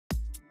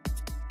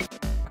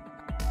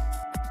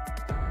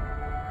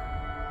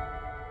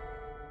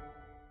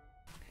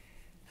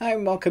Hi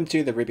and welcome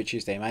to the Ruby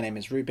Tuesday. My name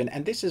is Ruben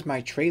and this is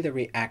my trailer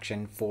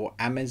reaction for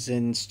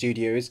Amazon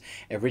Studios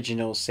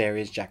original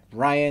series Jack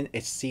Ryan.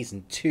 It's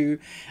season 2.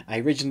 I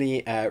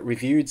originally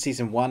reviewed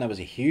season 1. I was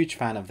a huge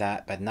fan of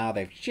that, but now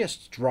they've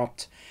just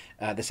dropped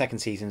the second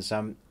season,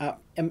 so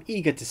I'm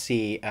eager to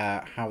see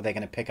how they're going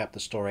to pick up the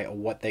story or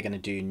what they're going to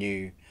do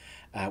new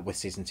with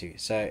season 2.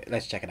 So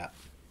let's check it out.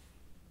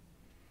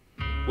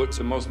 What's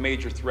the most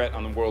major threat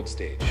on the world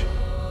stage?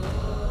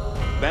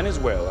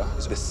 Venezuela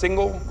is the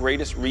single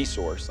greatest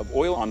resource of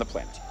oil on the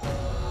planet.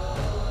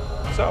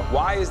 So,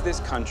 why is this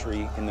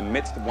country in the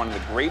midst of one of the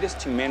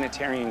greatest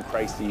humanitarian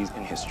crises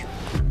in history?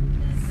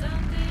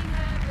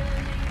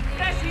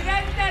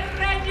 Presidente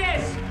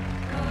Reyes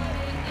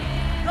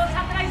nos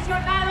ha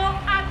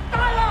traicionado a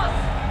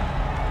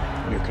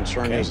todos. Your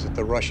concern is that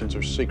the Russians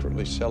are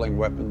secretly selling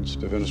weapons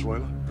to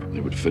Venezuela?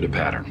 It would fit a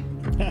pattern.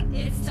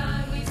 It's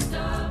time we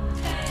stop.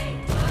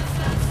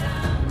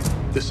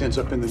 This ends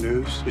up in the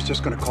news, it's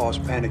just going to cause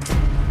panic.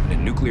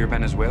 In nuclear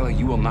Venezuela,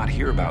 you will not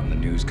hear about in the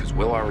news because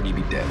we'll already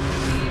be dead.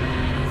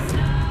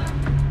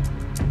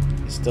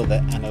 Still the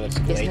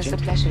analytical agent.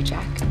 Business a pleasure,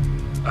 Jack.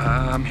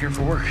 I'm here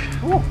for work.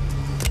 Ooh,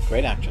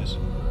 great actress.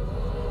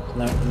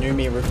 No, new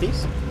me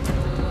rookies.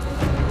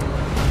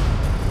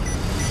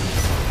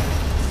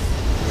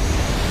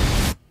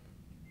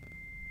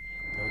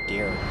 Oh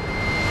dear.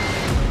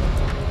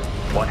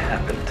 What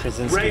happened?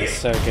 Krasinski is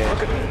so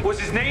good. Was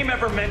his name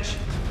ever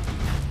mentioned?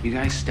 You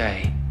guys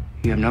stay.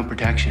 You have no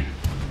protection.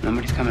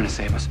 Nobody's coming to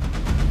save us.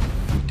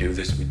 We do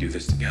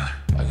this together.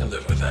 I can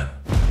live with that.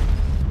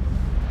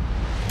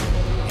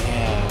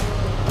 Yeah.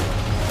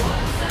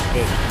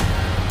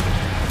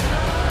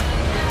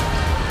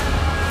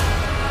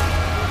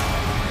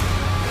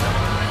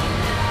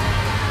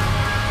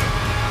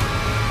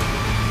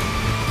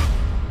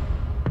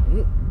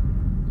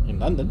 Good. In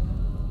London.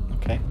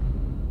 Okay.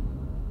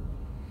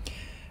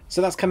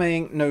 So that's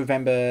coming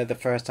November the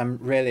 1st. I'm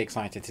really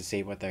excited to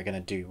see what they're going to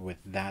do with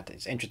that.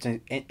 It's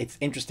interesting. It's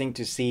interesting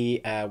to see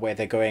where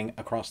they're going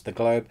across the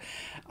globe.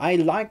 I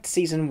liked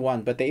season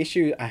 1, but the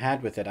issue I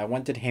had with it, I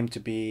wanted him to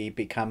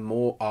become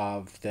more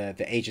of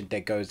the agent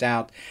that goes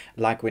out,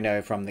 like we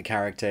know from the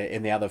character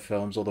in the other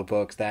films or the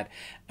books that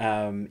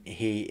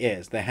he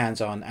is, the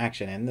hands-on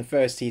action. In the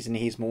first season,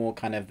 he's more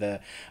kind of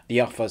the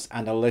office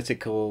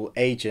analytical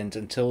agent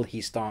until he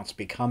starts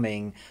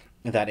becoming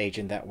that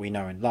agent that we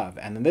know and love.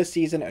 And in this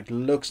season it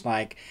looks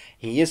like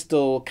he is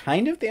still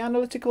kind of the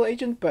analytical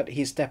agent, but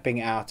he's stepping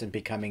out and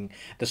becoming,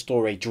 the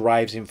story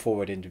drives him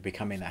forward into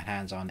becoming that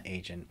hands-on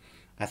agent.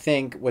 I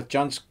think with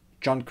John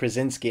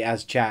Krasinski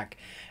as Jack,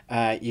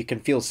 you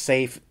can feel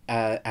safe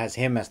as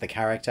him as the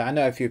character. I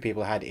know a few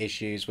people had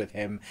issues with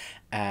him.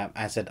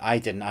 I said I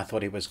didn't. I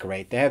thought he was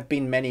great. There have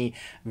been many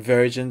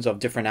versions of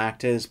different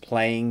actors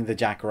playing the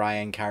Jack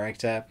Ryan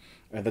character,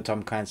 or the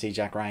Tom Clancy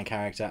Jack Ryan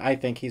character. I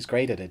think he's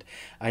great at it.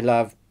 I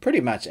love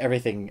pretty much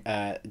everything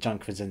John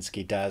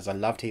Krasinski does. I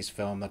loved his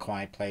film The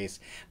Quiet Place.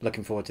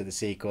 Looking forward to the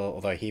sequel,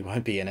 although he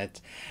won't be in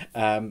it.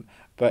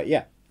 But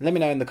yeah, let me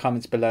know in the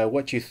comments below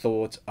what you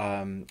thought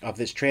of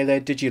this trailer.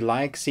 Did you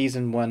like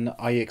season 1?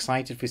 Are you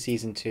excited for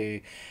season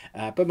 2?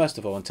 But most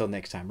of all, until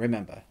next time,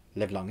 remember,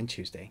 live long and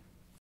Tuesday.